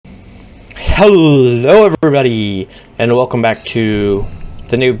Hello everybody, and welcome back to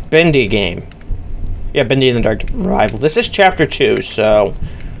the new Bendy game. Yeah, Bendy in the Dark Rival. This is chapter 2, so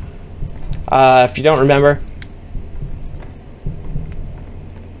if you don't remember,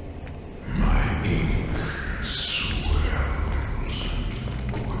 my ink swells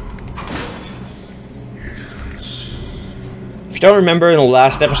if you don't remember, in the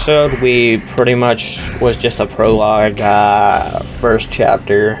last episode, we pretty much was just a prologue, first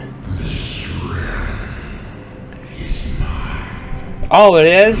chapter. This realm is mine. Oh, it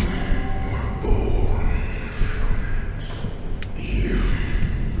is? We're born from it. You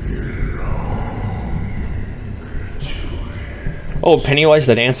belong to it. Oh, Pennywise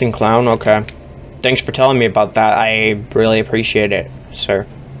the Dancing Clown? Okay. Thanks for telling me about that. I really appreciate it, sir.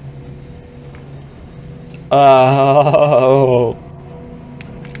 Oh.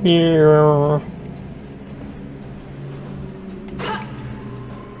 Yeah.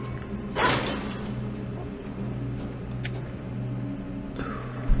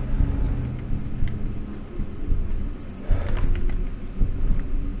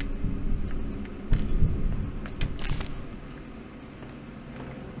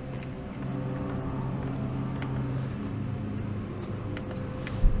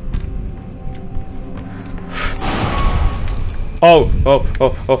 Oh. I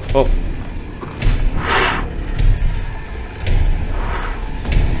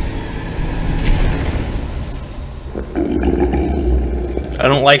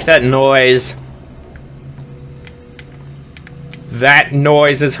don't like that noise. That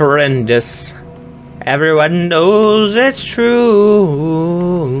noise is horrendous. Everyone knows it's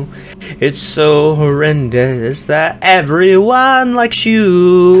true. It's so horrendous that everyone likes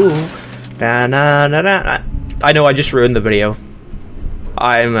you. Da, na, na, na, na. I know I just ruined the video.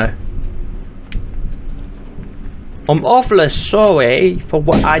 I'm awfully sorry for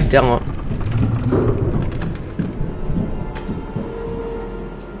what I done.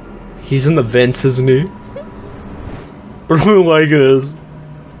 He's in the vents, isn't he? I don't like this.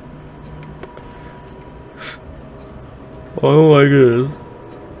 I don't like this.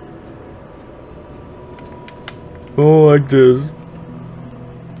 I don't like this.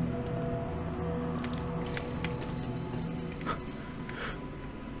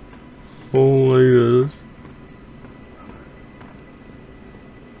 Oh my goodness.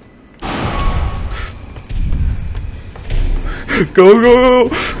 Go!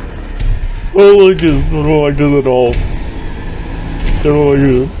 I don't like this. I don't like this at all. I don't like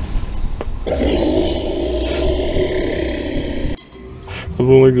this. I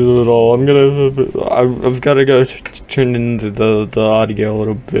don't like this at all. I've got to go turn into the audio a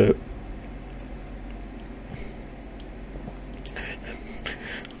little bit.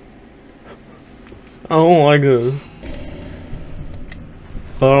 I don't like this.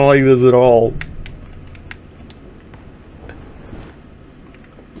 I don't like this at all.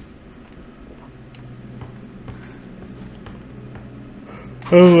 I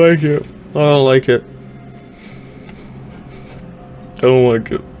don't like it. I don't like it. I don't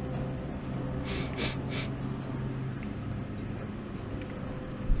like it.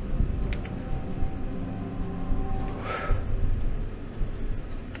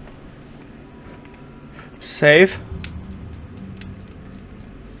 Save.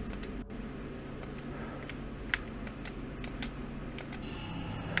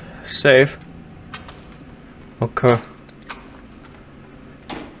 Save. Okay.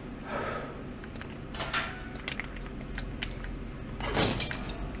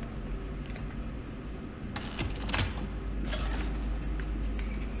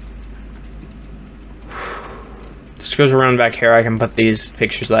 This goes around back here. I can put these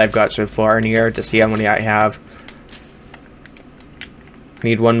pictures that I've got so far in here to see how many I have. I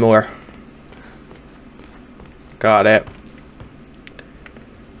need one more. Got it.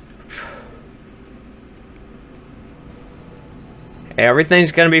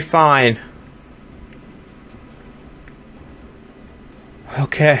 Everything's gonna be fine.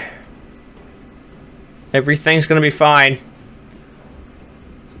 Okay. Everything's gonna be fine.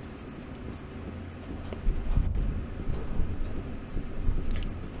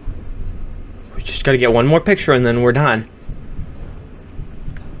 We just gotta get one more picture and then we're done.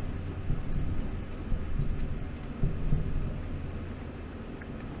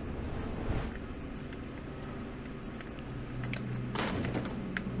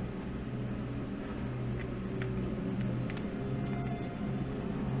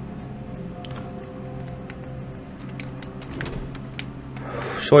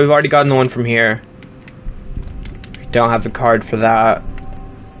 So we've already gotten the one from here. We don't have the card for that.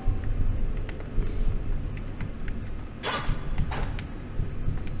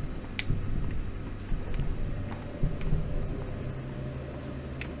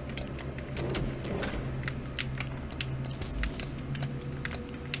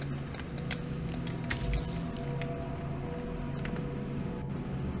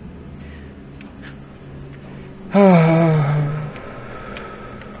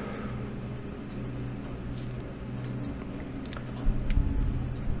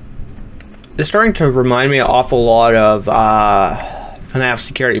 It's starting to remind me an awful lot of FNAF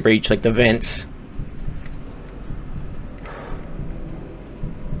Security Breach, like the vents.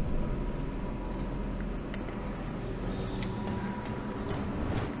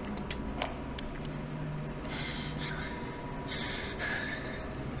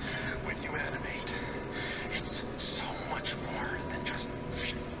 When you animate, it's so much more than just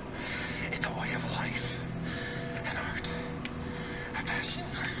view. It's a way of life, an art, a passion.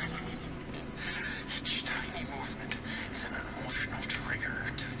 Each tiny movement is an emotional trigger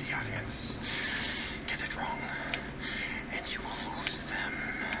to the audience. Get it wrong, and you will lose them.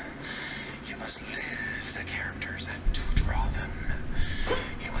 You must live the characters and to draw them.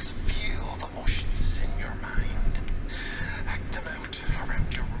 You must feel the motions in your mind. Act them out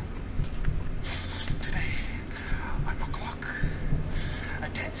around your room. Today, I'm a clock, a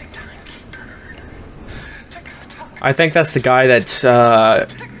dancing timekeeper. Tick-tock. I think that's the guy that's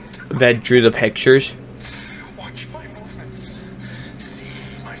that drew the pictures. Watch my movements. See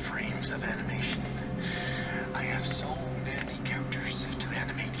my frames of animation. I have so many characters to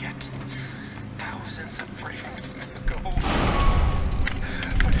animate yet. Thousands of frames to go.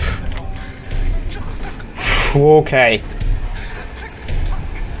 But still, just a Okay.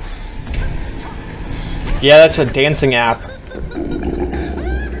 Yeah, that's a dancing app.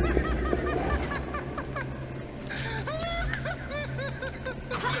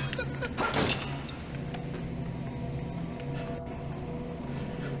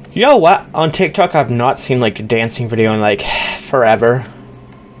 You know what? On TikTok, I've not seen like a dancing video in like forever.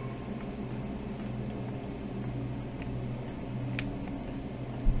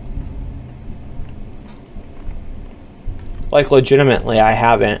 Like legitimately, I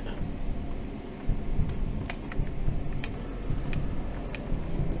haven't.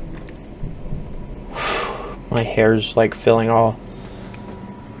 My hair's like filling all.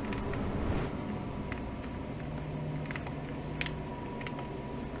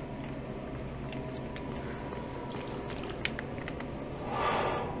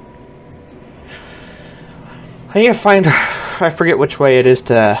 I need to find, I forget which way it is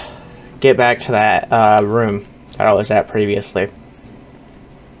to get back to that room that I was at previously.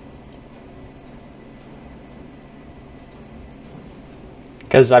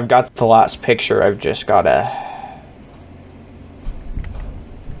 Because I've got the last picture, I've just gotta...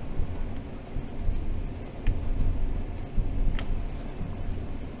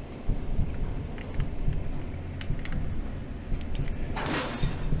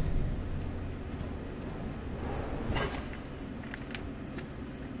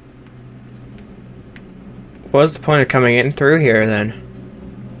 What was the point of coming in through here then?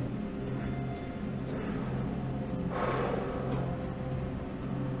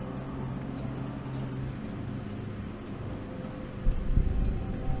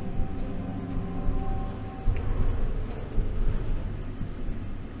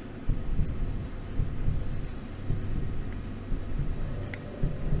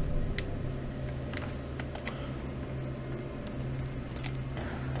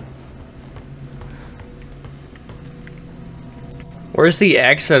 Where's the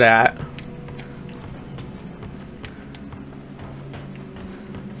exit at?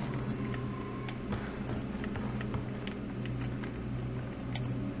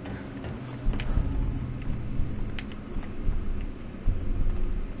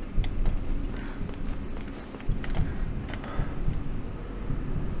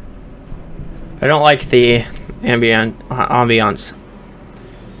 I don't like the ambiance.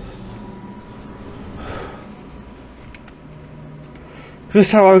 This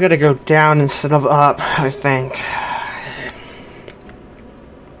is how I gotta go down instead of up, I think.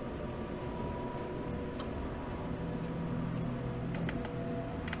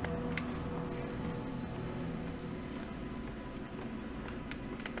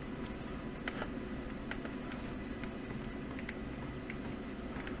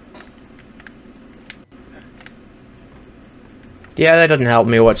 Yeah, that doesn't help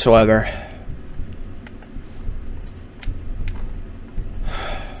me whatsoever.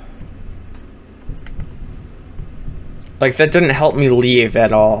 Like, that didn't help me leave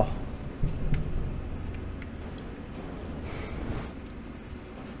at all.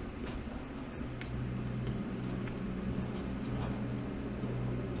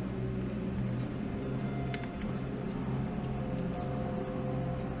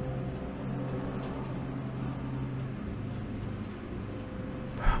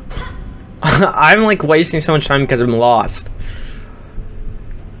 I'm like wasting so much time because I'm lost.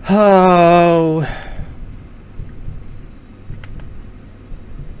 Oh.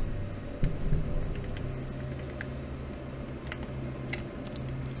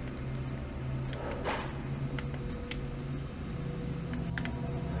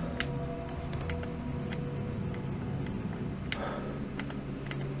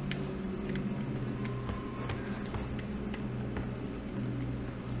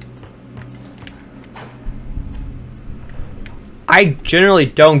 I generally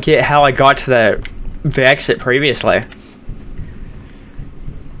don't get how I got to the exit previously.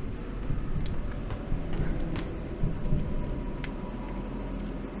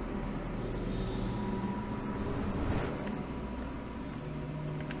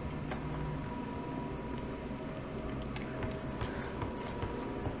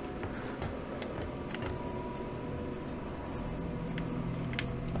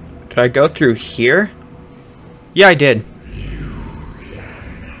 Did I go through here? Yeah, I did.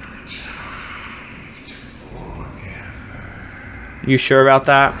 You sure about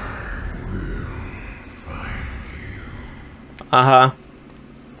that? Uh-huh.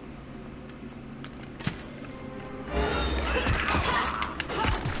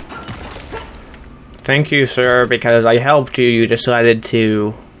 Thank you, sir, because I helped you. You decided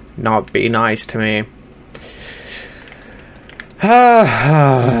to not be nice to me.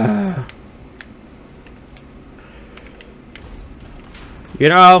 You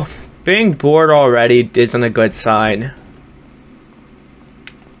know, being bored already isn't a good sign.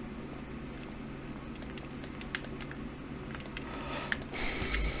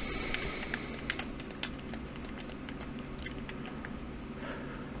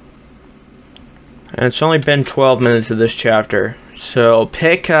 And it's only been 12 minutes of this chapter. So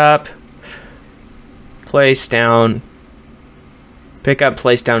pick up, place down. Pick up,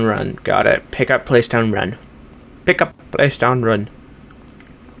 place down, run. Got it. Pick up, place down, run. Pick up, place down, run.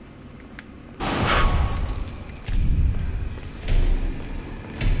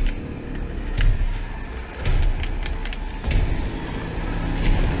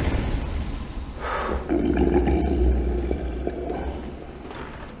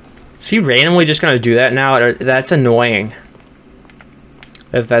 Is he randomly just gonna do that now? That's annoying.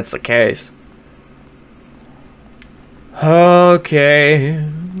 If that's the case. Okay.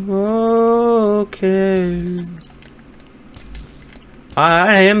 Okay.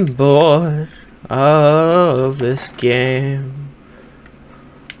 I am bored of this game.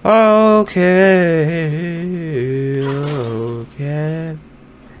 Okay. Okay.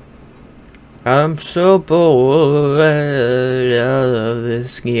 I'm so bored of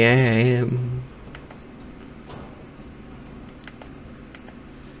this game.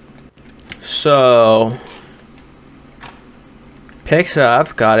 So picks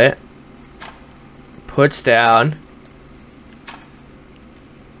up, got it. Puts down.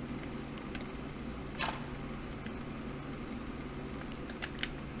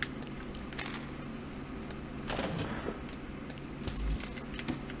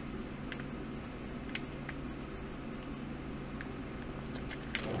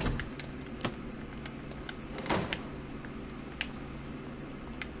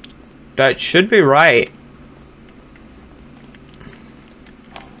 That should be right.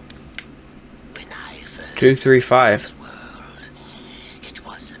 When I first 235. this world, it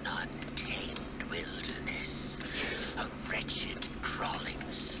was an untamed wilderness, a wretched, crawling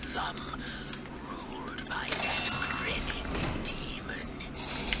slum ruled by that grinning demon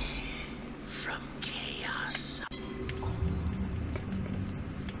from chaos.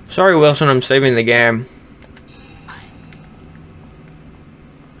 Sorry, Wilson, I'm saving the game.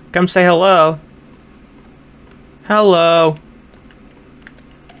 Come say hello. Hello.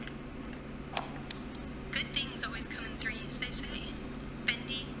 Good things always come in threes, they say.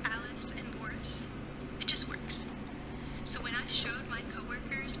 Bendy, Alice, and Boris. It just works. So when I showed my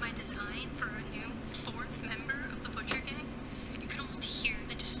coworkers my design for a new fourth member of the Butcher Gang, you could almost hear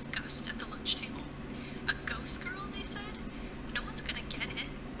the disgust at the lunch table. A ghost girl, they said? No one's gonna get it.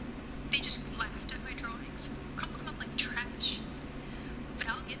 They just laughed at my drawings, called them up like trash. But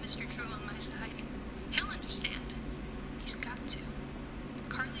I'll get Mr. Drew on my side. He'll understand. He's got to.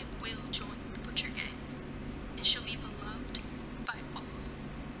 Carly will join the Butcher Gang, and she'll be beloved by all.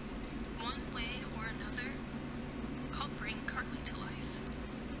 One way or another, I'll bring Carly to life.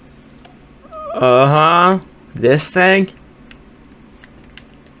 Uh-huh. This thing?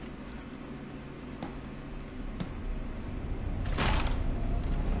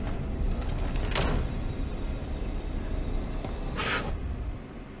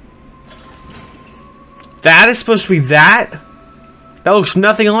 That is supposed to be that? That looks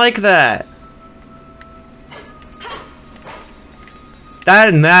nothing like that. That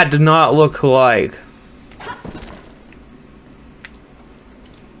and that did not look alike.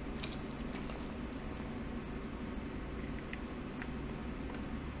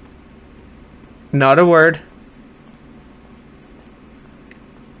 Not a word.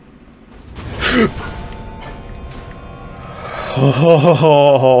 Ho ho ho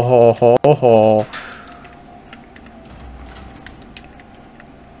ho ho ho ho ho.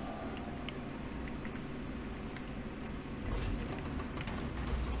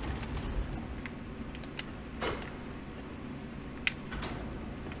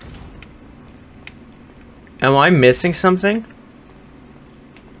 Am I missing something?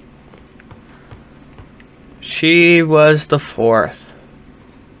 She was the fourth.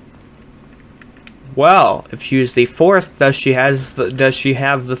 Well, if she's the fourth, does she have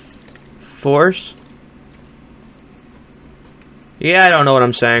the force? Yeah, I don't know what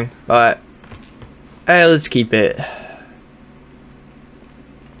I'm saying, but hey, let's keep it.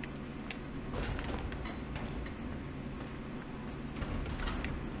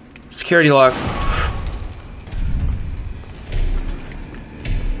 Security lock.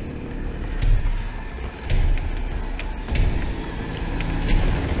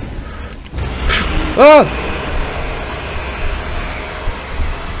 Ah!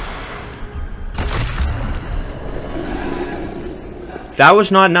 That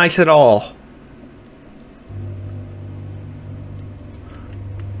was not nice at all.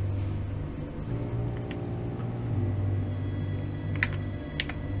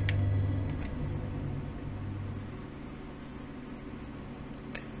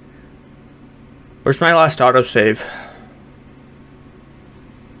 Where's my last autosave?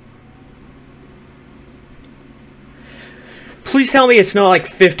 Please tell me it's not like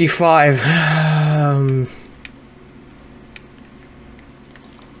 55.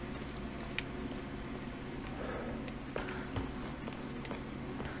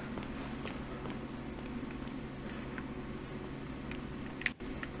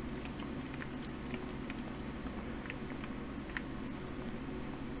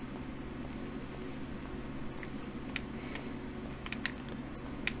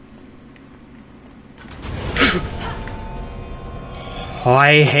 Oh,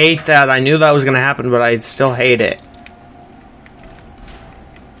 I hate that. I knew that was gonna happen, but I still hate it.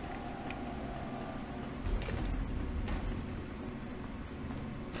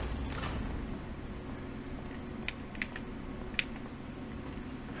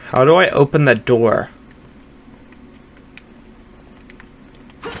 How do I open the door?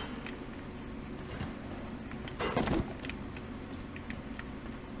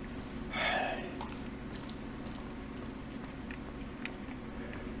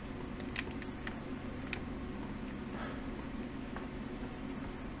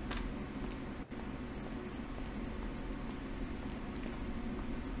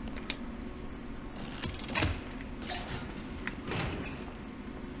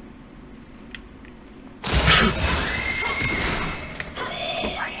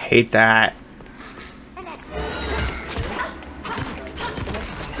 Hate that.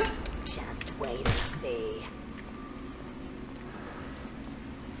 Just wait and see.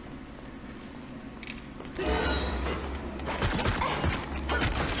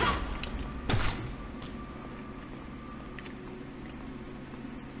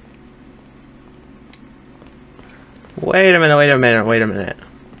 Wait a minute, wait a minute, wait a minute.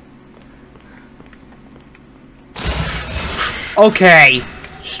 Okay.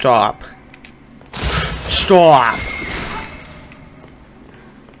 Stop. Stop.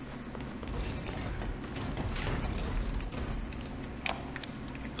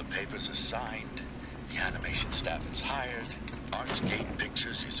 The papers are signed. The animation staff is hired. Archgate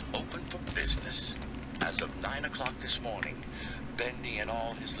Pictures is open for business. As of 9 o'clock this morning, Bendy and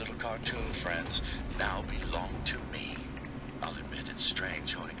all his little cartoon friends now belong to me. I'll admit it's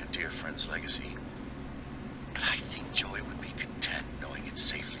strange owning a dear friend's legacy. But I think Joey would be content knowing it's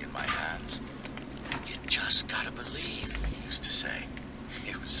safely in my hands. You just gotta believe, he used to say.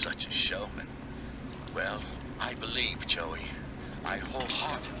 He was such a showman. Well, I believe, Joey. I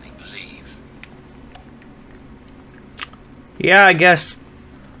wholeheartedly believe. Yeah, I guess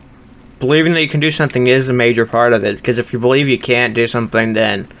believing that you can do something is a major part of it. Because if you believe you can't do something,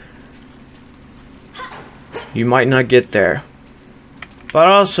 then you might not get there. But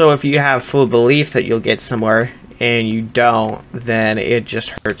also, if you have full belief that you'll get somewhere and you don't, then it just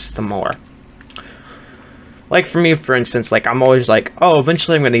hurts the more. Like for me, for instance, like I'm always like, oh,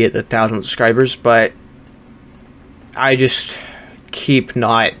 eventually I'm going to get 1,000 subscribers, but I just keep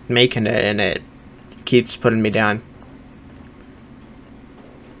not making it, and it keeps putting me down.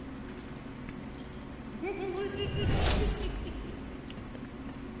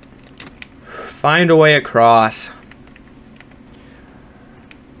 Find a way across.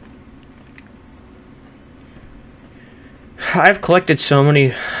 I've collected so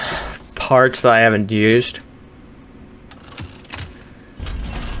many parts that I haven't used.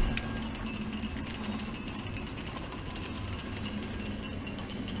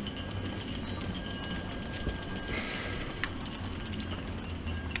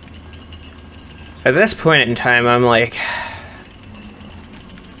 At this point in time, I'm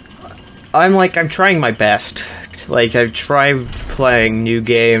trying my best. Like, I've tried playing new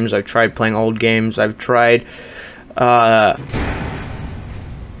games, I've tried playing old games, I've tried, okay,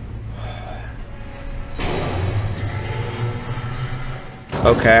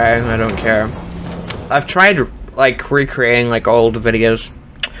 I don't care. I've tried, like, recreating, like, old videos,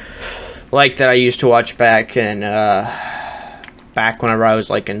 like, that I used to watch back in, back whenever I was,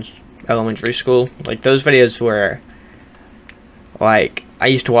 like, in elementary school. Like, those videos were, like, I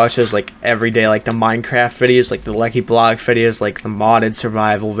used to watch those, like, every day, like, the Minecraft videos, like, the Lucky Block videos, like, the modded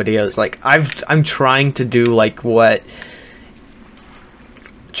survival videos. Like, I'm trying to do, like,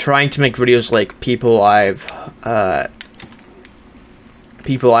 trying to make videos like people I've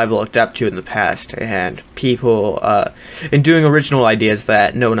looked up to in the past, and and doing original ideas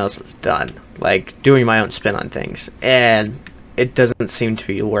that no one else has done, like doing my own spin on things, and it doesn't seem to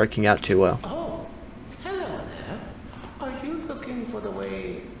be working out too well. Oh, hello there. Are you looking for the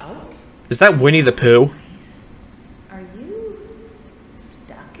way out? Is that Winnie the Pooh? Are you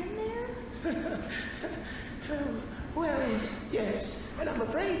stuck in there? Well, yes, and I'm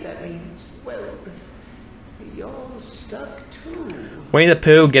afraid that means, well, you're stuck too. Winnie the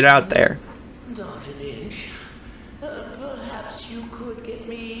Pooh, get out there. Not an inch. Perhaps you could get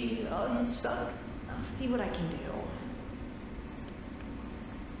me unstuck? I'll see what I can do.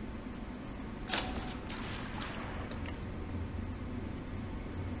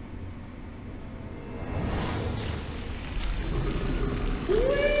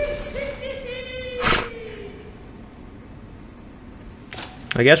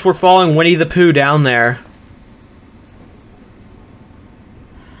 I guess we're following Winnie the Pooh down there.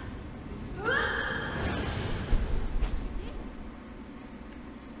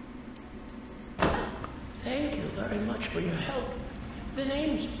 Thank you very much for your help. The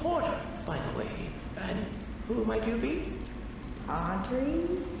name's Porter, by the way. And who might you be? Audrey?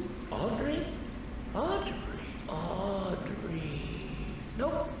 Audrey? Audrey.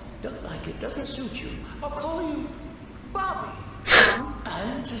 Nope, don't like it. Doesn't suit you. I'll call you Bobby.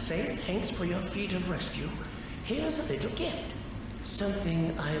 And to say thanks for your feat of rescue, here's a little gift.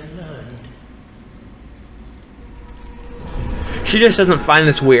 Something I've learned. She just doesn't find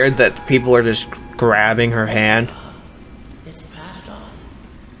this weird that people are just grabbing her hand. It's passed on.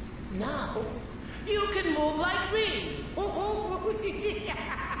 Now, you can move like me.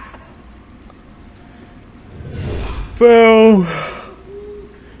 Boo.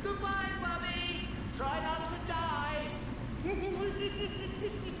 Goodbye, Bobby. Try not to die.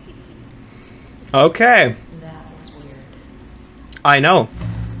 Okay. That was weird. I know.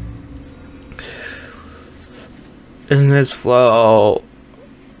 Isn't this flow?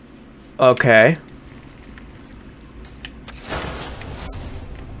 Okay.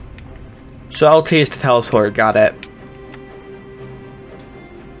 So LT is to teleport, got it.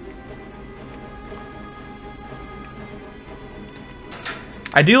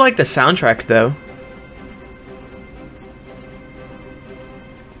 I do like the soundtrack though.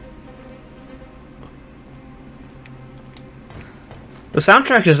 The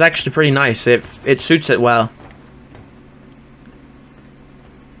soundtrack is actually pretty nice. It suits it well.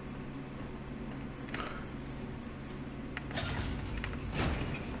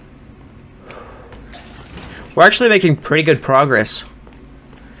 We're actually making pretty good progress,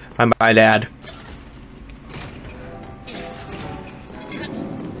 I might add.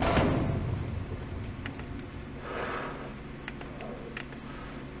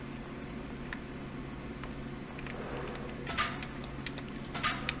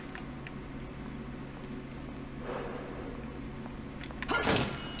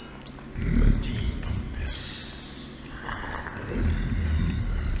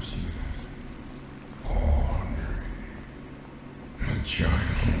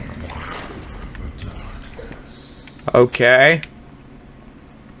 Okay.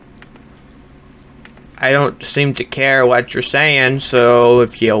 I don't seem to care what you're saying, so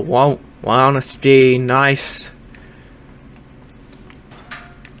if you won't want to be nice.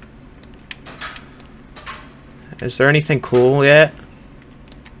 Is there anything cool yet?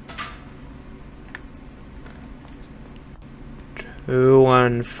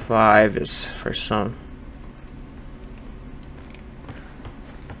 $215 is for some.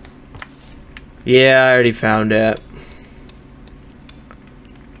 Yeah, I already found it.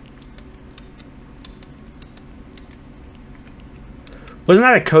 Wasn't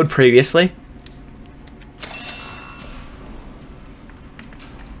that a code previously?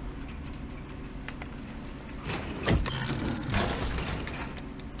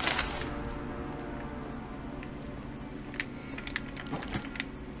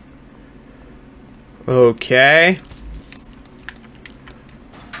 Okay.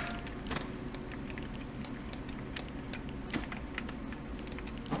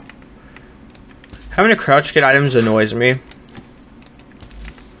 Having to crouch get items annoys me.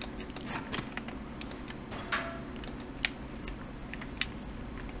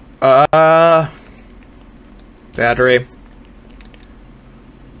 Battery.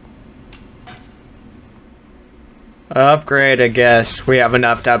 Upgrade, I guess. We have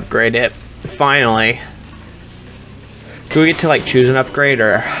enough to upgrade it. Finally. Do we get to, like, choose an upgrade,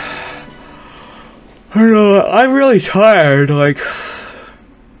 or... I don't know, I'm really tired, like...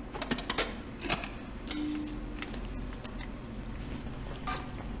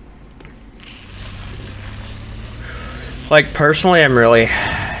 Like, personally, I'm really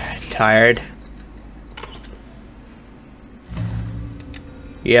tired.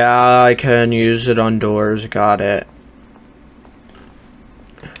 Yeah, I can use it on doors, got it.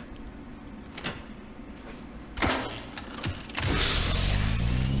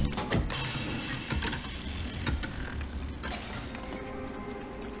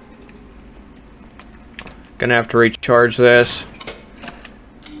 Gonna have to recharge this.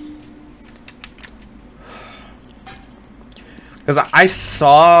 Because I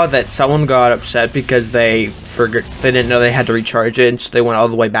saw that someone got upset because they didn't know they had to recharge it, so they went all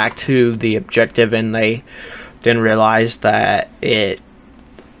the way back to the objective and they didn't realize that it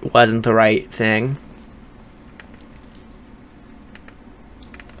wasn't the right thing.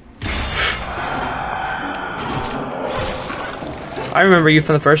 I remember you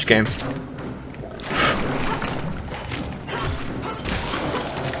from the first game.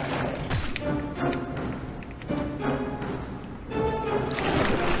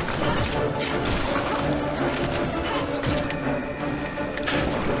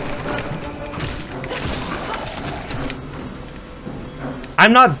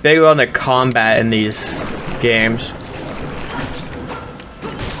 I'm not big on the combat in these games.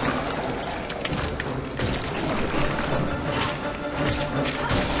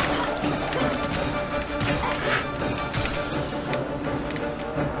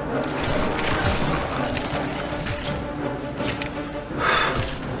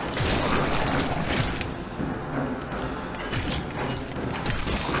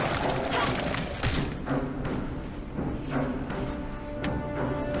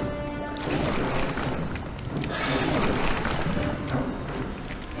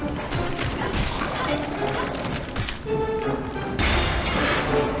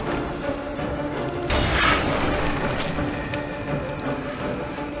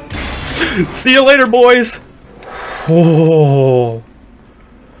 See you later, boys. Oh.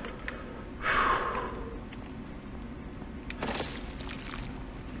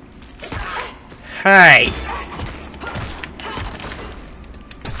 Hey.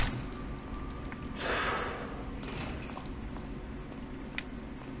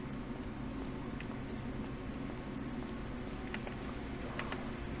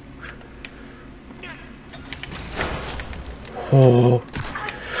 Oh.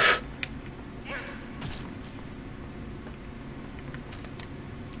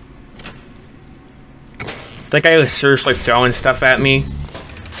 That guy was seriously throwing stuff at me.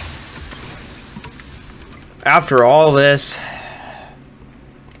 After all this,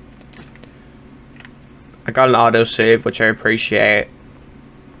 I got an autosave, which I appreciate.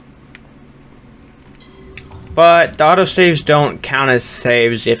 But the autosaves don't count as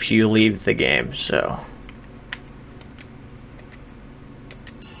saves if you leave the game, so...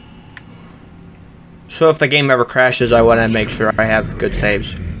 So if the game ever crashes, I want to make sure I have good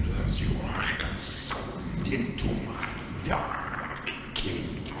saves. Into my dark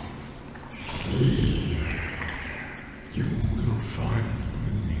kingdom. Here, you will find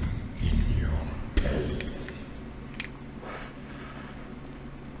meaning in your pain.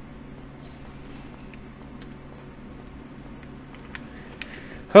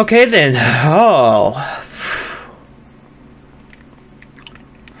 Okay then. Oh.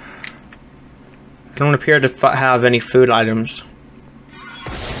 I don't appear to have any food items.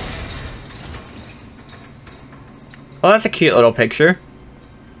 Well, that's a cute little picture.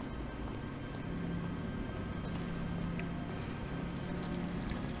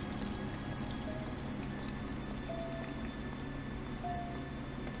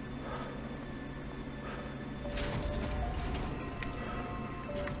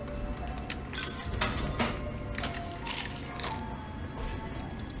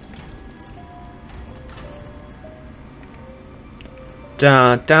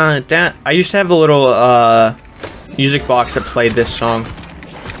 Dun, dun, dun. I used to have a little music box that played this song.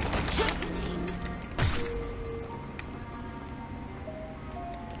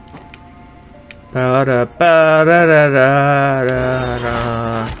 Ba da ba da da da da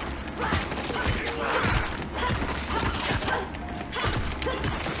da.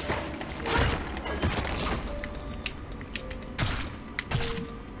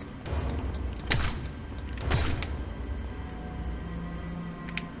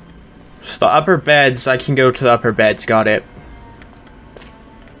 So the upper beds, I can go to the upper beds, got it.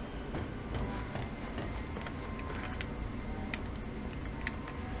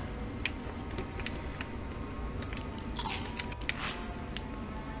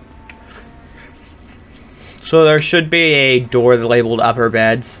 So there should be a door labeled upper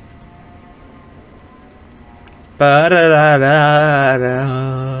beds. Ba-da-da-da-da.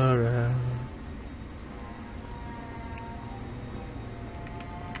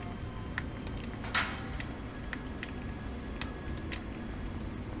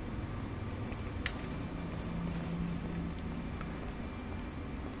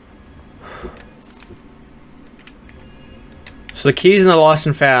 So the keys in the lost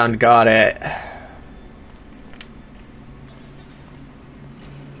and found, got it.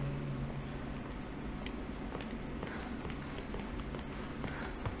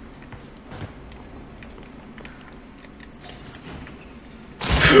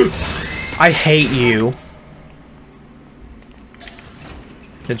 I hate you.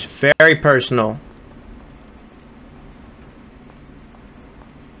 It's very personal.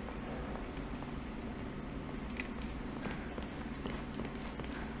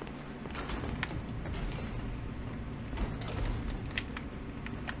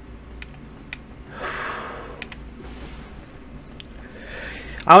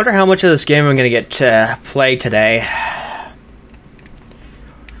 I wonder how much of this game I'm gonna get to play today.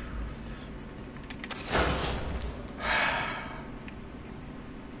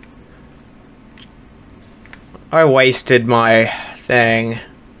 I wasted my thing.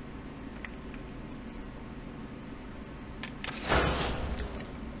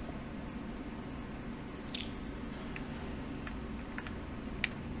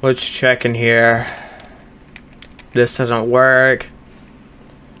 Let's check in here. This doesn't work.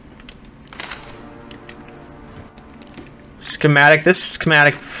 Schematic. This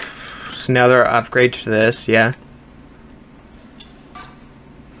schematic is another upgrade to this, yeah.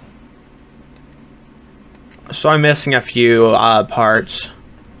 So I'm missing a few parts.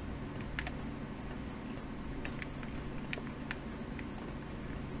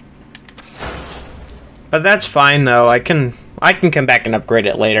 But that's fine though. I can come back and upgrade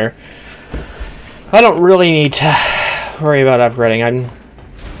it later. I don't really need to worry about upgrading.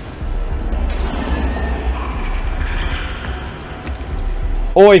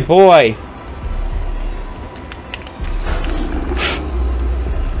 Oi boy!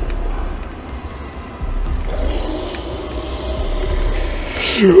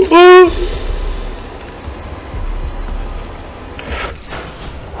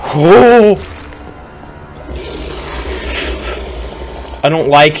 Oh! I don't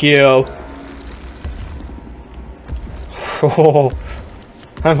like you. Oh.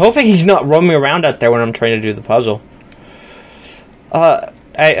 I'm hoping he's not roaming around out there when I'm trying to do the puzzle.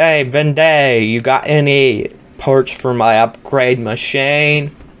 Hey, Bendy, you got any parts for my upgrade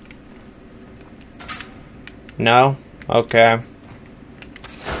machine? No? Okay.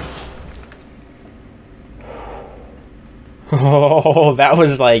 Oh, that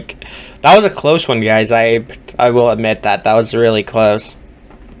was a close one, guys. I will admit that was really close.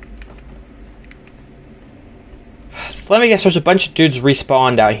 Let me guess, there's a bunch of dudes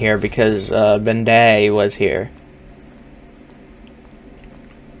respawned out here because Bendy was here.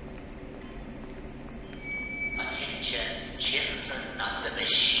 Attention, children of the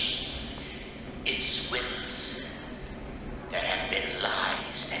machine. It swims. There have been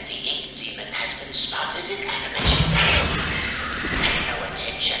lies, and the ink demon has been spotted in animation. Pay no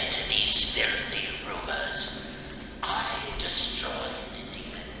attention to these filthy rumors. I destroyed the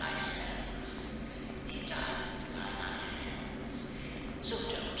demon myself. He died by my hands. So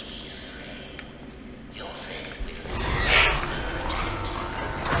don't be afraid. Your friend will protect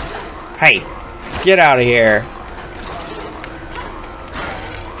you. Hey, get out of here.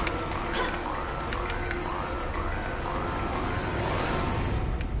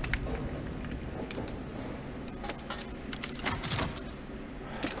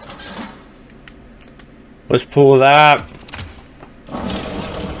 Let's pull that.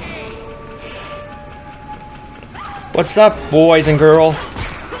 What's up, boys and girl?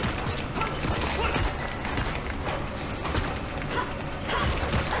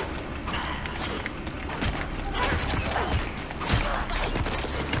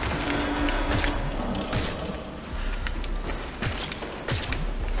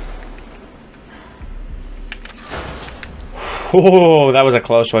 Oh, that was a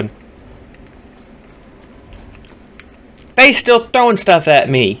close one. They still throwing stuff at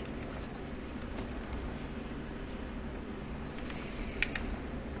me.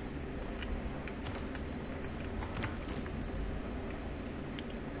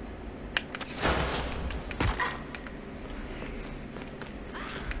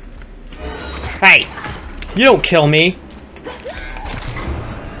 Hey! You don't kill me!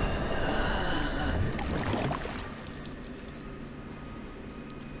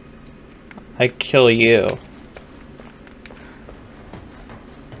 I kill you.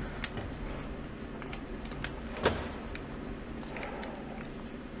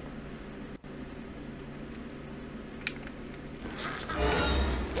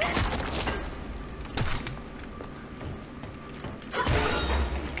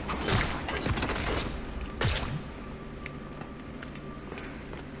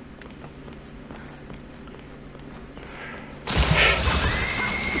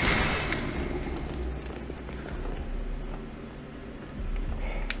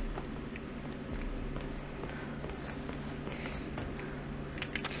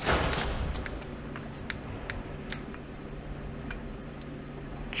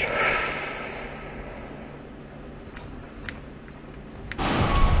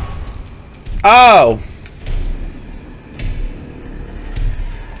 Oh!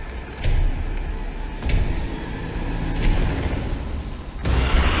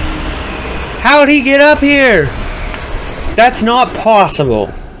 How'd he get up here? That's not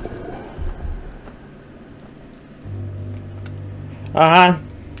possible. Uh-huh.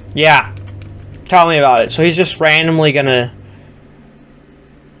 Yeah. Tell me about it. So he's just randomly gonna...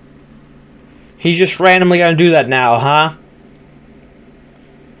 He's just randomly gonna do that now, huh?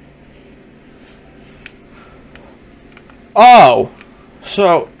 Oh!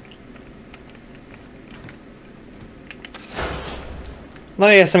 So...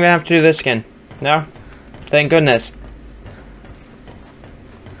 I guess I'm gonna have to do this again. No? Thank goodness.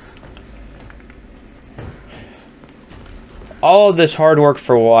 All of this hard work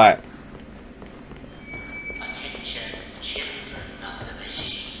for what? Attention, children of the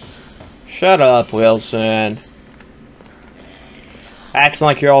machine. Shut up, Wilson. Acting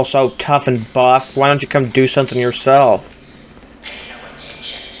like you're all so tough and buff. Why don't you come do something yourself? Pay no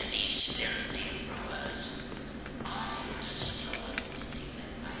attention to these filthy rumors. I'll destroy the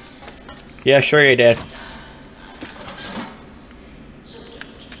demon myself. Yeah, sure you did.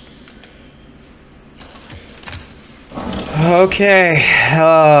 Okay.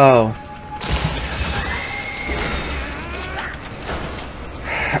 Oh.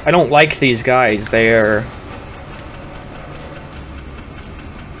 I don't like these guys. They're...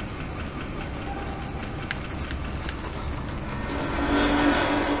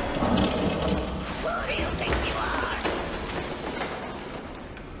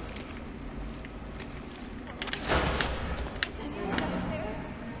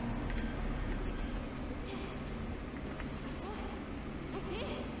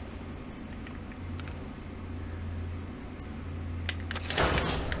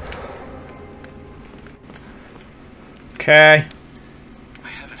 Okay. I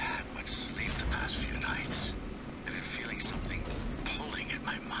haven't had much sleep the past few nights. I've been feeling something pulling at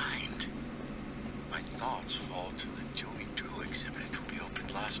my mind. My thoughts fall to the Joey Drew exhibit we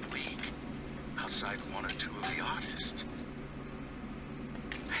opened last week, outside one or two of the artists.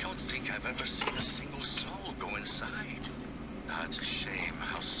 I don't think I've ever seen a single soul go inside. It's a shame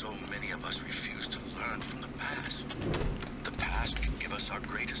how so many of us refuse to learn from the past. The past can give us our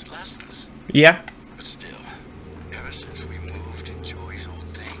greatest lessons. Yeah. But still, ever since we moved in Joey's old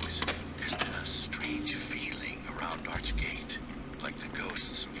things, there's been a strange feeling around Archgate, like the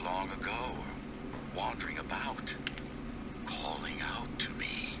ghosts of long ago are wandering about, calling out to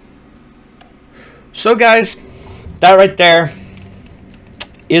me. So guys, that right there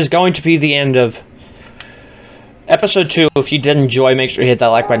is going to be the end of episode 2. If you did enjoy, make sure you hit that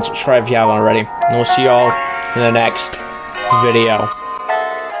like button, subscribe if you haven't already. And we'll see y'all in the next video.